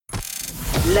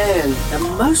Learn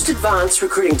the most advanced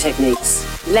recruiting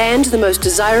techniques. Land the most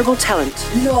desirable talent.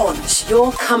 Launch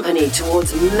your company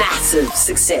towards massive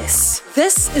success.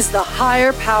 This is the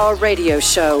Higher Power Radio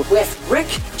Show with Rick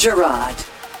Girard.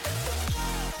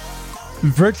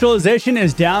 Virtualization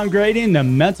is downgrading the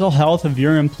mental health of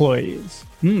your employees.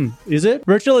 Is it?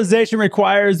 Virtualization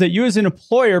requires that you as an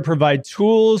employer provide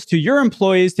tools to your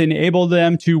employees to enable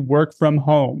them to work from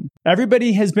home.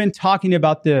 Everybody has been talking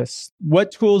about this.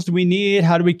 What tools do we need?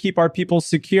 How do we keep our people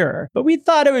secure? But we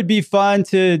thought it would be fun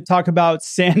to talk about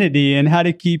sanity and how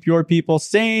to keep your people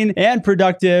sane and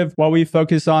productive while we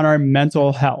focus on our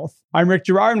mental health. I'm Rick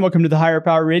Girard, and welcome to the Higher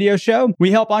Power Radio Show.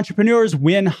 We help entrepreneurs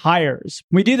win hires.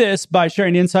 We do this by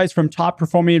sharing insights from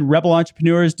top-performing rebel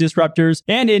entrepreneurs, disruptors,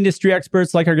 and industry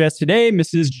experts like our guest today,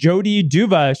 Mrs. Jody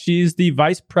Duva. She's the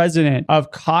Vice President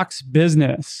of Cox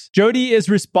Business. Jody is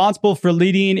responsible for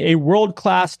leading a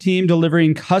world-class team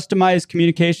delivering customized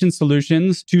communication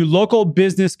solutions to local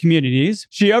business communities.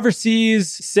 She oversees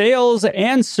sales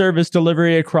and service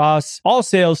delivery across all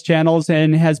sales channels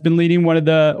and has been leading one of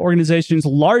the organization's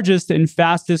largest and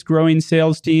fastest growing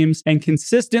sales teams and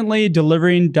consistently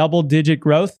delivering double-digit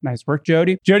growth. Nice work,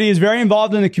 Jody. Jody is very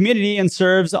involved in the community and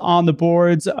serves on the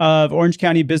boards of Orange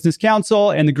County Business Council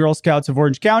and the Girl Scouts of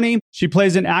Orange County. She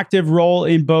plays an active role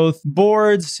in both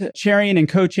boards, chairing and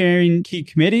co-chairing key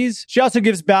committees. She also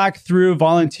gives back through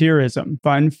volunteerism.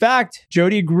 Fun fact,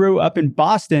 Jody grew up in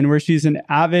Boston, where she's an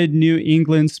avid New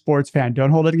England sports fan. Don't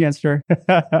hold it against her.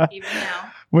 Even now.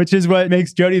 Which is what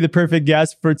makes Jody the perfect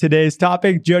guest for today's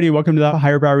topic. Jody, welcome to the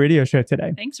Higher Power Radio Show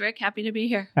today. Thanks, Rick. Happy to be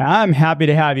here. I'm happy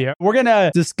to have you. We're going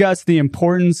to discuss the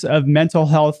importance of mental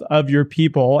health of your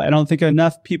people. I don't think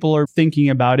enough people are thinking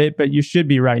about it, but you should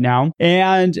be right now.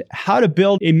 And how to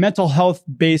build a mental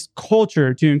health-based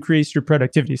culture to increase your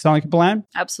productivity. Sound like a plan?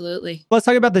 Absolutely. Let's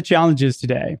talk about the challenges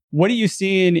today. What are you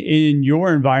seeing in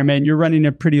your environment? You're running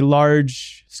a pretty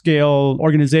large-scale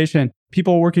organization.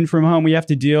 People working from home, we have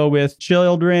to deal with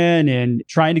children and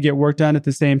trying to get work done at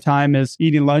the same time as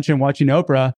eating lunch and watching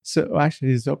Oprah. So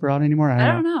actually, is Oprah out anymore? I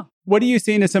don't know. What are you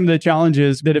seeing as some of the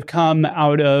challenges that have come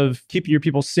out of keeping your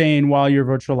people sane while you're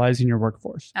virtualizing your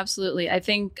workforce? Absolutely. I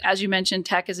think, as you mentioned,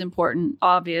 tech is important,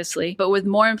 obviously. But with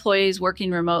more employees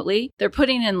working remotely, they're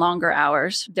putting in longer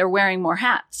hours. They're wearing more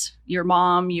hats. Your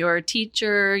mom, your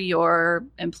teacher, your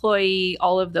employee,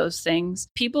 all of those things.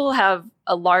 People have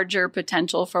a larger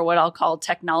potential for what I'll call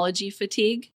technology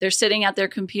fatigue. They're sitting at their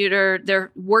computer.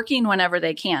 They're working whenever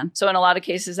they can. So in a lot of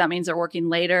cases, that means they're working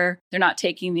later. They're not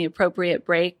taking the appropriate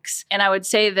breaks. And I would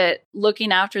say that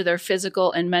looking after their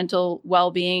physical and mental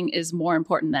well-being is more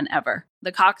important than ever.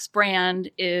 The Cox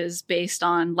brand is based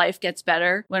on life gets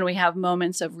better when we have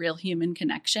moments of real human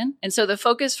connection. And so the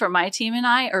focus for my team and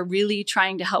I are really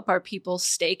trying to help our people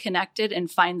stay connected and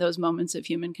find those moments of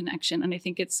human connection. And I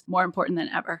think it's more important than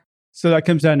ever. So that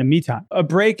comes down to me time. A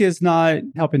break is not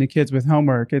helping the kids with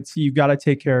homework. It's you've got to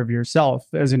take care of yourself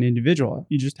as an individual.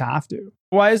 You just have to.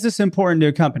 Why is this important to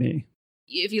a company?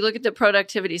 If you look at the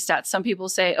productivity stats, some people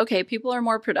say, okay, people are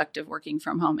more productive working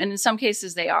from home. And in some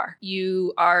cases, they are.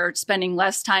 You are spending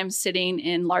less time sitting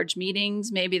in large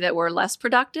meetings, maybe that were less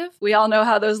productive. We all know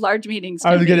how those large meetings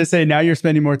can I was going be. to say, now you're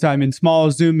spending more time in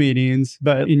small Zoom meetings,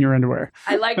 but in your underwear.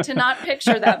 I like to not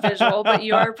picture that visual, but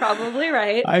you are probably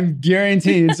right. I'm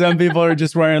guaranteeing some people are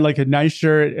just wearing like a nice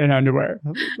shirt and underwear.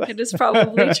 It is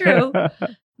probably true.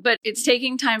 But it's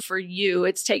taking time for you.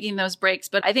 It's taking those breaks.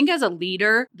 But I think as a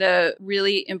leader, the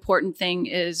really important thing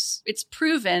is it's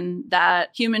proven that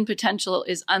human potential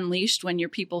is unleashed when your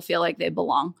people feel like they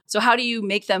belong. So how do you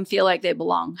make them feel like they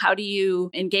belong? How do you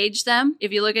engage them?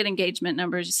 If you look at engagement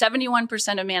numbers,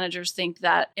 71% of managers think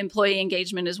that employee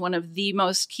engagement is one of the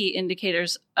most key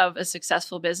indicators of a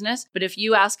successful business. But if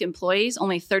you ask employees,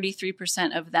 only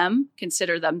 33% of them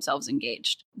consider themselves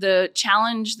engaged. The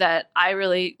challenge that I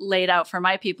really laid out for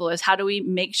my people is how do we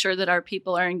make sure that our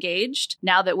people are engaged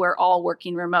now that we're all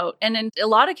working remote? And in a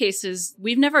lot of cases,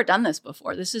 we've never done this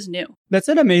before. This is new. That's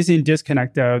an amazing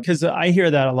disconnect, though, because I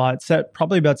hear that a lot.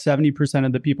 Probably about 70%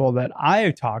 of the people that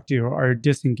I talk to are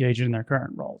disengaged in their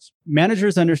current roles.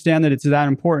 Managers understand that it's that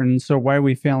important. So why are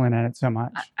we failing at it so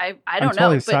much? I don't I'm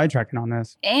totally sidetracking on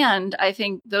this. And I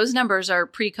think those numbers are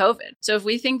pre-COVID. So if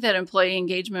we think that employee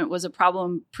engagement was a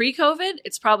problem pre-COVID,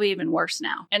 it's probably even worse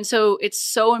now. And so it's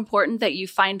so important that you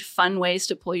find fun ways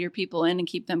to pull your people in and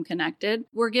keep them connected.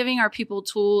 We're giving our people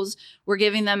tools. We're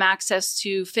giving them access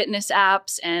to fitness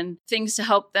apps and things to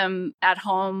help them at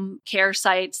home, care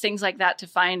sites, things like that, to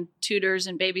find tutors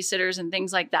and babysitters and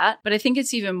things like that. But I think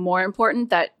it's even more important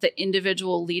that the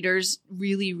individual leaders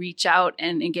really reach out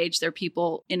and engage their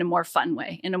people in a more fun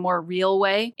way, in a more real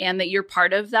way, and that you're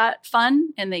part of that fun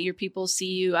and that your people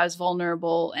see you as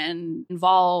vulnerable and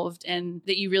involved and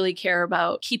that you really care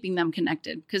about keeping them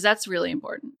connected, because that's really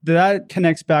important. That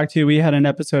connects back to, we had an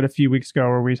episode a few weeks ago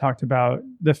where we talked about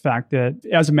the fact that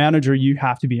as a manager, you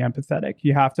have to be empathetic.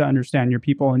 You have to understand your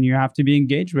people and you have to be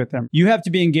engaged with them. You have to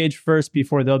be engaged first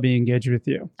before they'll be engaged with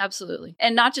you. Absolutely.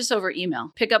 And not just over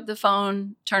email. Pick up the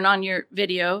phone, turn on your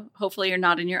video. Hopefully you're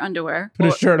not in your underwear.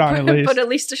 Put a shirt on at least. Put at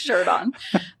least a shirt on.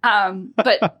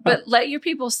 But let your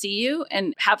people see you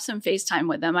and have some FaceTime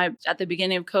with them. I, at the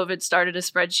beginning of COVID, started a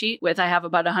spreadsheet with, I have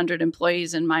about 100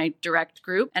 employees in my direct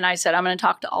group. And I said, I'm going to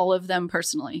talk to all of them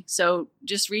personally. So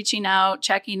just reaching out,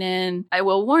 checking in. I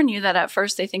will warn you that at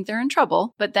first they think they're in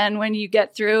trouble. But then when you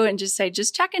get through and just say,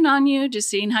 just checking on you, just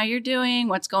seeing how you're doing,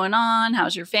 what's going on,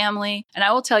 how's your family? And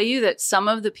I will tell you that some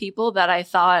of the people that I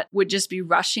thought would just be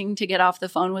rushing to get off the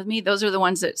phone with me, those are the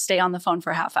ones that stay on the phone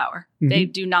for a half hour. Mm-hmm. They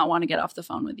do not want to get off the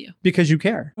phone with you. Because you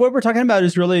care. What we're talking about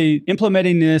is really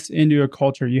implementing this into a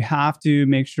culture. You have to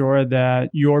make sure that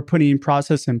you're putting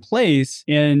process in place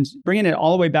and bringing it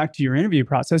all the way back to your interview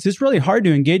process. It's really hard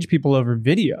to engage people over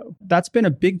video. That's been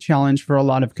a big challenge for a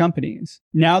lot of companies.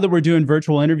 Now that we're doing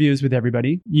virtual interviews with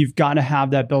everybody, you've got to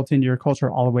have that built into your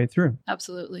culture all the way through.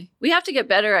 Absolutely. We have to get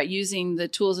better at using the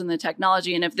tools and the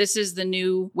technology. And if this is the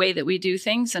new way that we do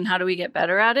things, then how do we get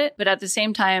better at it? But at the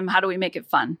same time, how do we make it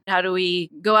fun? How do we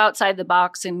go outside the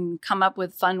box and come up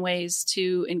with fun ways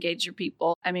to engage your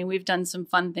people? I mean, we've done some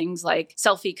fun things like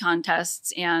selfie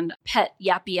contests and pet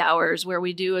yappy hours where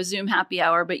we do a Zoom happy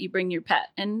hour, but you bring your pet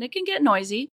and it can get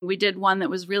noisy. We did one that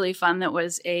was really fun that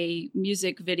was a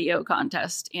music video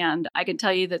contest. And I can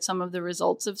tell you that some of the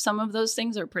results of some of those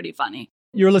things are pretty funny.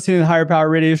 You're listening to the Higher Power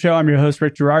Radio Show. I'm your host,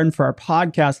 Rick Girard. And for our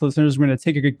podcast listeners, we're going to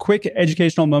take a quick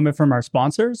educational moment from our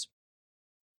sponsors.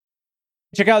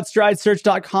 Check out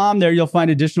stridesearch.com. There you'll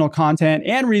find additional content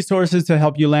and resources to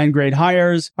help you land great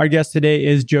hires. Our guest today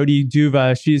is Jody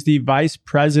Duva. She's the Vice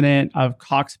President of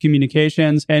Cox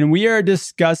Communications. And we are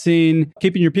discussing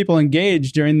keeping your people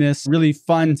engaged during this really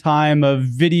fun time of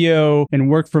video and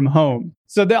work from home.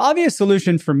 So the obvious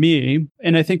solution for me,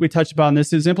 and I think we touched upon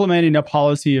this, is implementing a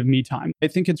policy of me time. I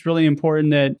think it's really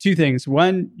important that two things.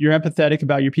 One, you're empathetic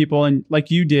about your people. And like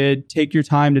you did, take your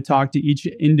time to talk to each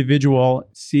individual,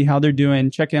 see how they're doing,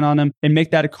 check in on them, and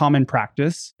make that a common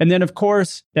practice. And then, of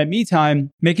course, that me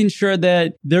time, making sure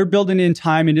that they're building in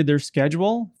time into their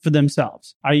schedule for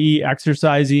themselves, i.e.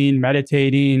 exercising,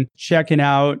 meditating, checking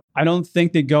out. I don't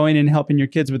think that going and helping your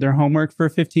kids with their homework for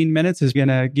 15 minutes is going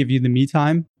to give you the me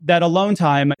time. That alone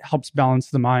time helps balance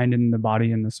the mind and the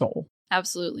body and the soul.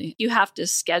 Absolutely. You have to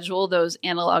schedule those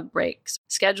analog breaks.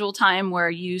 Schedule time where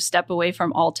you step away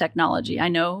from all technology. I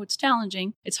know it's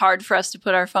challenging. It's hard for us to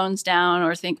put our phones down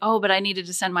or think, oh, but I needed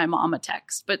to send my mom a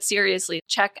text. But seriously,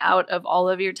 check out of all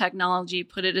of your technology,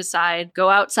 put it aside, go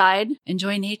outside,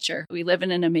 enjoy nature. We live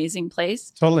in an amazing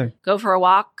place. Totally. Go for a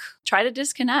walk, try to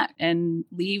disconnect and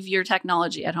leave your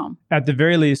technology at home. At the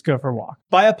very least, go for a walk.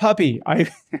 Buy a puppy.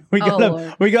 We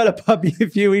got a puppy a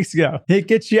few weeks ago. It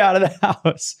gets you out of the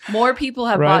house. More people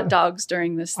have bought dogs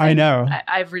during this thing. I know.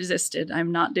 I've resisted.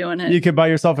 I'm not doing it. You could buy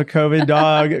yourself a COVID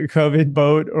dog, a COVID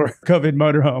boat, or a COVID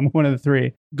motorhome, one of the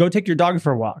three. Go take your dog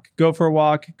for a walk. Go for a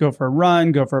walk, go for a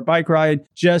run, go for a bike ride.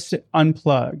 Just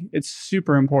unplug. It's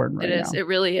super important right now. It is. It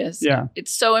really is. Yeah.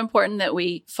 It's so important that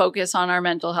we focus on our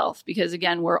mental health because,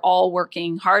 again, we're all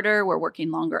working harder. We're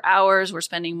working longer hours. We're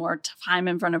spending more time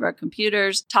in front of our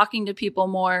computers, talking to people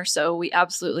more. So we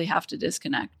absolutely have to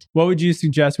disconnect. What would you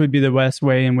suggest would be the best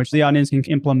way in which the audience can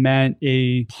implement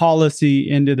a policy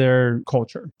into their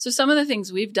culture? So some of the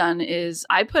things we've done is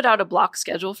I put out a block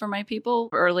schedule for my people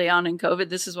early on in COVID.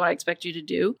 This is what I expect you to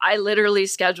do. I literally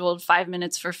scheduled 5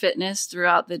 minutes for fitness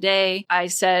throughout the day. I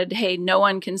said, hey, no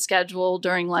one can schedule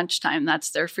during lunchtime.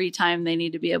 That's their free time. They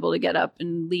need to be able to get up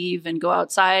and leave and go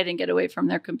outside and get away from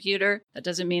their computer. That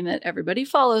doesn't mean that everybody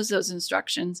follows those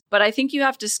instructions, but I think you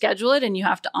have to schedule it and you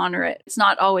have to honor it. It's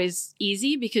not always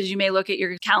easy because you may look at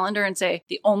your calendar and say,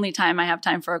 the only time I have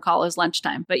time for a call is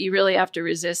lunchtime, but you really have to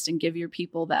resist and give your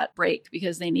people that break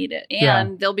because they need it.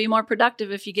 And they'll be more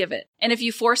productive if you give it. And if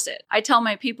you force it. I tell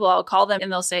my people, I'll call them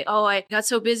and they'll say, oh, I got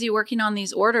so busy working on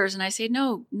these orders. And I say,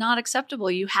 no, not acceptable.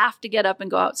 You have to get up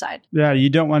and go outside. Yeah, you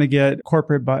don't want to get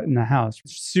corporate butt in the house.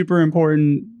 It's super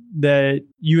important that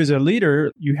you as a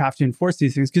leader, you have to enforce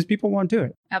these things because people won't do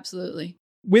it. Absolutely.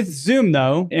 With Zoom,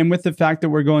 though, and with the fact that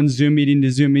we're going Zoom meeting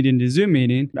to Zoom meeting to Zoom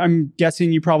meeting, I'm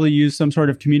guessing you probably use some sort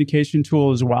of communication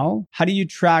tool as well. How do you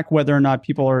track whether or not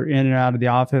people are in and out of the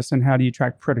office, and how do you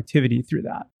track productivity through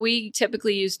that? We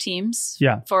typically use Teams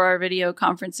for our video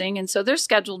conferencing. And so there's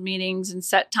scheduled meetings and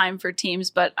set time for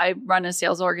Teams, but I run a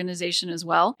sales organization as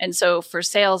well. And so for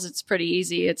sales, it's pretty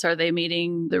easy. Are they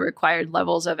meeting the required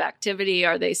levels of activity?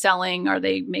 Are they selling? Are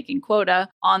they making quota?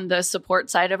 On the support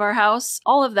side of our house,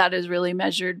 all of that is really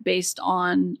measured based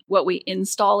on what we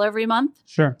install every month.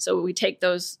 Sure. So we take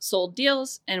those sold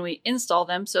deals and we install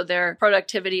them. So their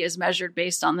productivity is measured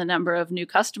based on the number of new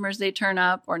customers they turn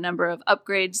up or number of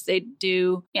upgrades they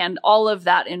do. And all of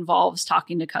that involves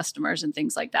talking to customers and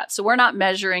things like that. So we're not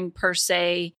measuring per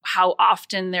se how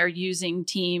often they're using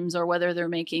Teams or whether they're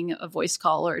making a voice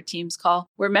call or a Teams call.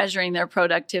 We're measuring their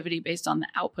productivity based on the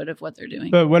output of what they're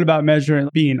doing. But what about measuring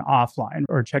being offline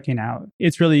or checking out?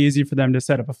 It's really easy for them to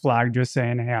set up a flag just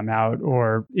saying, hey, I'm out.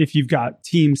 Or if you've got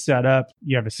teams set up,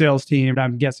 you have a sales team,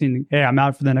 I'm guessing, hey, I'm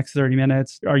out for the next 30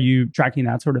 minutes. Are you tracking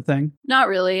that sort of thing? Not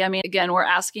really. I mean, again, we're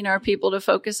asking our people to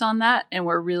focus on that and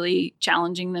we're really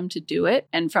challenging them to do it.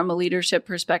 And from a leadership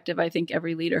perspective, I think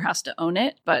every leader has to own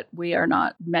it, but we are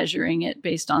not measuring it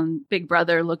based on Big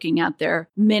Brother looking at their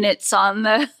minutes on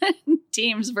the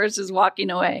Teams versus walking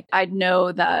away. I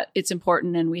know that it's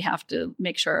important and we have to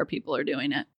make sure our people are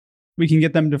doing it. We can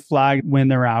get them to flag when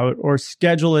they're out or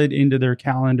schedule it into their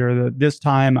calendar that this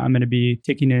time I'm going to be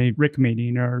taking a Rick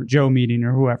meeting or Joe meeting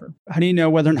or whoever. How do you know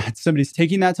whether or not somebody's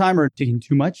taking that time or taking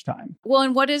too much time? Well,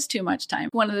 and what is too much time?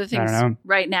 One of the things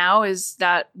right now is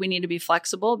that we need to be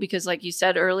flexible because like you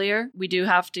said earlier, we do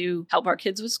have to help our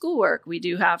kids with schoolwork. We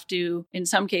do have to, in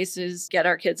some cases, get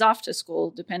our kids off to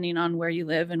school, depending on where you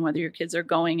live and whether your kids are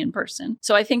going in person.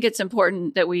 So I think it's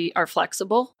important that we are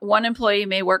flexible. One employee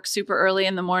may work super early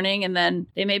in the morning and then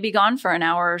they may be gone for an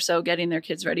hour or so getting their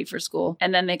kids ready for school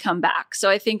and then they come back. So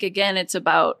I think, again, it's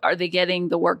about, are they getting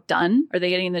the work done? Are they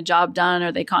getting the job done?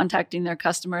 Are they contacting their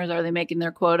customers? Are they making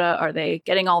their quota? Are they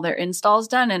getting all their installs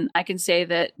done? And I can say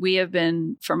that we have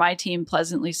been, for my team,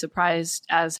 pleasantly surprised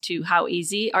as to how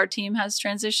easy our team has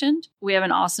transitioned. We have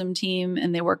an awesome team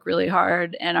and they work really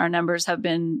hard and our numbers have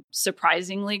been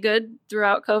surprisingly good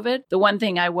throughout COVID. The one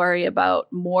thing I worry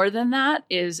about more than that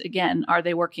is, again, are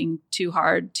they working too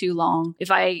hard, too long? If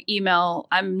I email,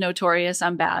 I'm notorious,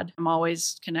 I'm bad. I'm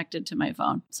always connected to my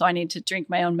phone. So I need to drink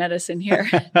my own medicine here.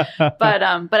 But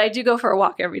I do go for a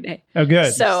walk every day. Oh,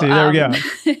 good. So see, there we go.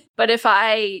 But if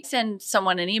I send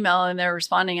someone an email and they're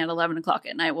responding at 11 o'clock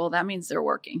at night, well, that means they're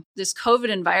working. This COVID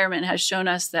environment has shown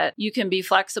us that you can be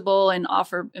flexible and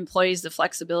offer employees the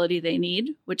flexibility they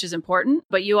need, which is important.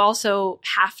 But you also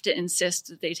have to insist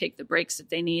that they take the breaks that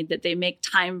they need, that they make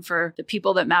time for the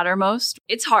people that matter most.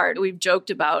 It's hard. We've joked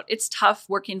about it's tough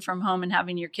working from home and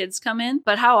having your kids come in.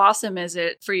 But how awesome is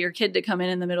it for your kid to come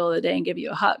in the middle of the day and give you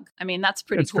a hug? I mean, that's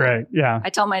pretty cool. That's great. Yeah. I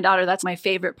tell my daughter that's my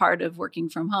favorite part of working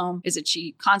from home is that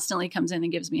she constantly comes in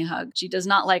and gives me a hug. She does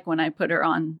not like when I put her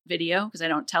on video because I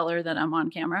don't tell her that I'm on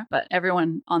camera, but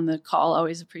everyone on the call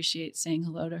always appreciates saying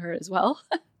hello to her as well.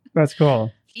 That's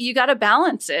cool. You got to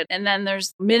balance it. And then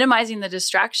there's minimizing the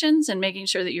distractions and making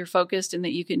sure that you're focused and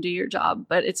that you can do your job.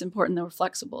 But it's important that we're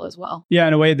flexible as well. Yeah,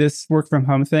 in a way, this work from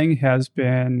home thing has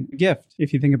been a gift,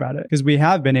 if you think about it, because we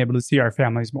have been able to see our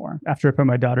families more. After I put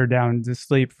my daughter down to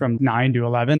sleep from 9 to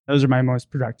 11, those are my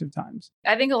most productive times.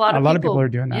 I think a lot of people are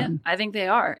doing that. Yeah, I think they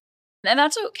are. And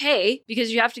that's okay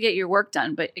because you have to get your work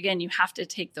done. But again, you have to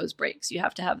take those breaks. You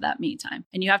have to have that me time.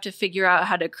 And you have to figure out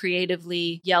how to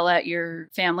creatively yell at your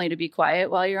family to be quiet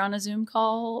while you're on a Zoom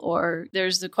call. Or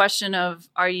there's the question of,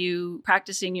 are you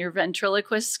practicing your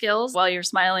ventriloquist skills while you're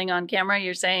smiling on camera?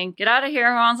 You're saying, get out of here,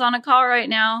 everyone's on a call right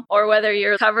now. Or whether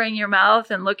you're covering your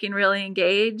mouth and looking really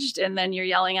engaged and then you're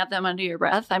yelling at them under your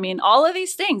breath. I mean, all of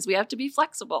these things, we have to be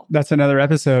flexible. That's another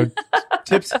episode.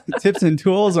 Tips and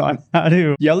tools on how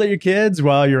to yell at your kids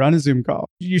while you're on a Zoom call.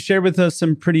 You shared with us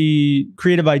some pretty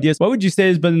creative ideas. What would you say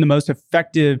has been the most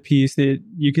effective piece that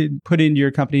you could put into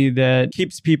your company that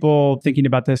keeps people thinking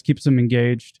about this, keeps them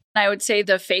engaged? I would say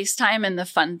the FaceTime and the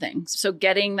fun things. So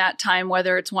getting that time,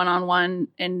 whether it's one-on-one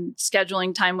and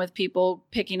scheduling time with people,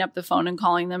 picking up the phone and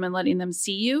calling them and letting them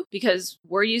see you, because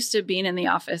we're used to being in the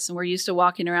office and we're used to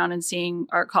walking around and seeing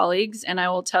our colleagues. And I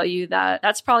will tell you that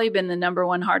that's probably been the number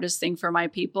one hardest thing for my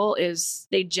people is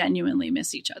they genuinely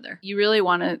miss each other. You really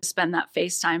want to spend that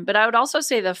FaceTime. But I would also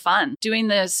say the fun, doing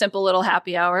the simple little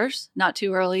happy hours, not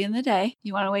too early in the day.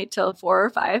 You want to wait till 4 or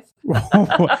 5.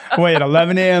 Wait,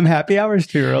 11 a.m. happy hours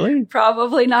too early?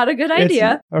 Probably not a good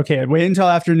idea. Okay, wait until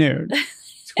afternoon.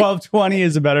 12:20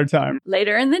 is a better time.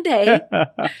 Later in the day.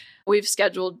 We've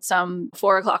scheduled some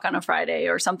 4:00 on a Friday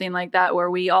or something like that, where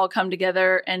we all come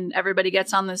together and everybody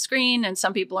gets on the screen, and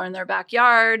some people are in their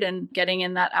backyard and getting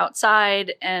in that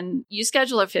outside. And you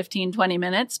schedule it 15, 20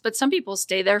 minutes, but some people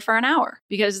stay there for an hour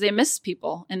because they miss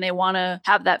people and they want to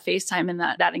have that FaceTime and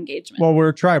that engagement. Well,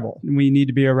 we're tribal. We need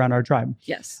to be around our tribe.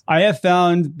 Yes. I have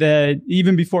found that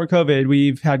even before COVID,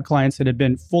 we've had clients that have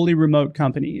been fully remote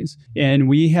companies, and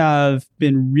we have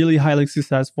been really highly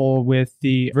successful with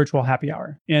the virtual happy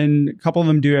hour. And a couple of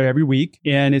them do it every week,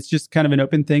 and it's just kind of an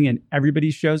open thing, and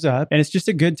everybody shows up, and it's just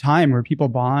a good time where people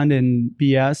bond and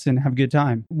BS and have a good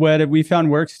time. What we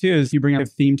found works too is you bring a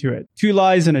theme to it. 2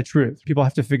 lies and a truth. People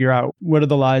have to figure out what are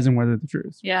the lies and what are the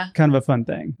truths. Yeah. Kind of a fun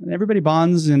thing. And everybody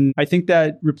bonds, and I think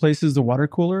that replaces the water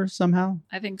cooler somehow.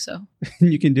 I think so.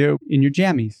 You can do it in your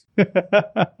jammies.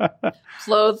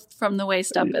 Clothed from the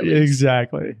waist up, at least.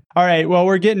 Exactly. All right. Well,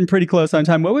 we're getting pretty close on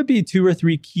time. What would be 2 or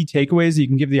 3 key takeaways that you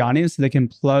can give the audience so they can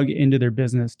plug into their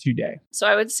business today? So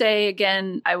I would say,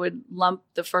 again, I would lump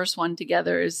the first one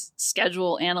together is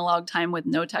schedule analog time with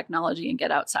no technology and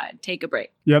get outside. Take a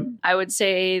break. Yep. I would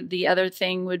say the other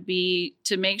thing would be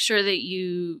to make sure that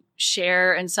you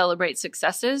share and celebrate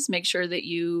successes. Make sure that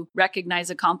you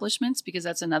recognize accomplishments, because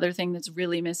that's another thing that's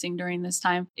really missing during this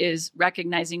time, is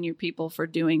recognizing your people for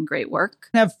doing great work.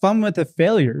 Have fun with the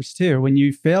failures too. When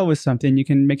you fail with something, you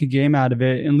can make a game out of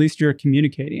it. At least you're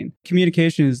communicating.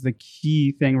 Communication is the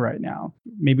key thing right now.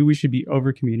 Maybe we should be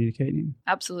over communicating.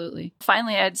 Absolutely.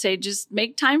 Finally, I'd say just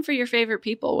make time for your favorite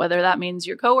people, whether that means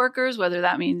your coworkers, whether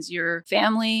that means your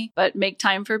family, but make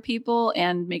time for people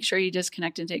and make sure you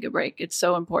disconnect and take a break. It's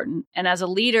so important. And as a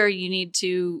leader, you need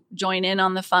to join in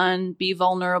on the fun, be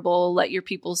vulnerable, let your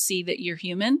people see that you're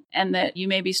human and that you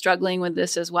may be struggling with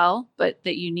this as well, but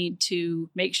that you need to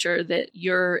make sure that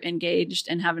you're engaged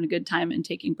and having a good time and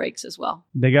taking breaks as well.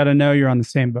 They got to know you're on the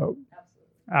same boat.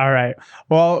 All right.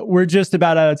 Well, we're just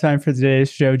about out of time for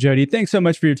today's show. Jody, thanks so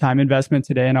much for your time investment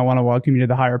today. And I want to welcome you to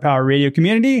the Higher Power Radio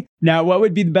community. Now, what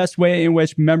would be the best way in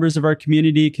which members of our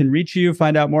community can reach you,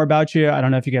 find out more about you? I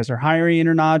don't know if you guys are hiring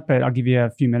or not, but I'll give you a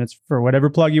few minutes for whatever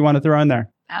plug you want to throw in there.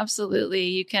 Absolutely.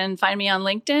 You can find me on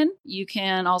LinkedIn. You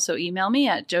can also email me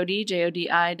at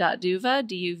jodi.duva,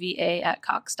 D-U-V-A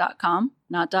 @cox.com.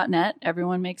 Not .net.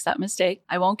 Everyone makes that mistake.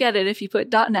 I won't get it if you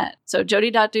put .net. So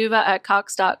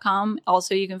jodi.duva@cox.com.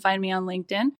 Also, you can find me on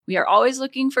LinkedIn. We are always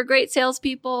looking for great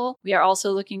salespeople. We are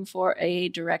also looking for a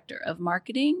director of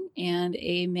marketing and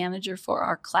a manager for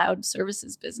our cloud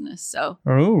services business. So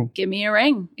give me a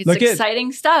ring. It's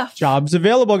exciting stuff. Jobs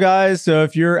available, guys. So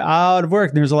if you're out of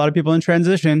work, there's a lot of people in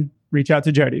transition. Reach out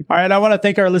to Jody. All right. I want to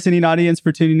thank our listening audience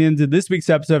for tuning in to this week's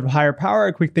episode of Higher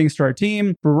Power. Quick thanks to our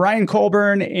team, Ryan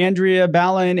Colburn, Andrea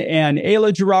Ballin, and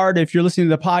Ayla Gerard. If you're listening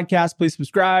to the podcast, please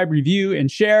subscribe, review, and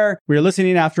share. We're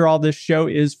listening after all this show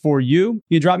is for you.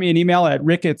 You can drop me an email at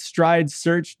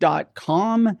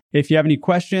rick@stridesearch.com if you have any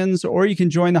questions, or you can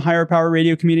join the Higher Power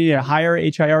Radio community at higher,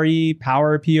 H-I-R-E,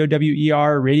 power,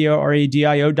 P-O-W-E-R, radio,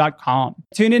 R-A-D-I-O.com.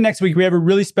 Tune in next week. We have a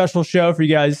really special show for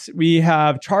you guys. We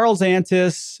have Charles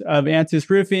Antis of Antis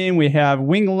Roofing. We have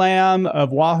Wing Lamb of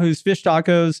Wahoo's Fish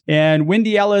Tacos, and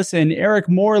Wendy Ellis and Eric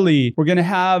Morley. We're going to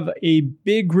have a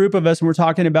big group of us, and we're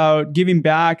talking about giving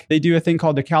back. They do a thing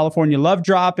called the California Love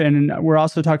Drop, and we're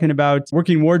also talking about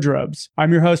working wardrobes.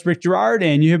 I'm your host, Rick Gerard,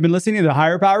 and you have been listening to the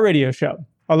Higher Power Radio Show.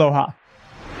 Aloha.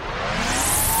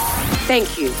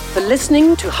 Thank you for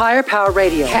listening to Higher Power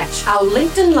Radio. Catch our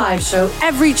LinkedIn Live show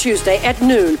every Tuesday at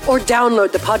noon, or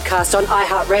download the podcast on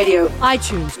iHeartRadio,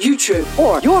 iTunes, YouTube,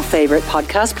 or your favorite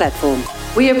podcast platform.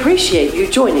 We appreciate you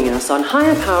joining us on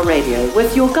Higher Power Radio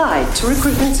with your guide to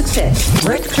recruitment success,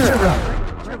 Rick Gerard.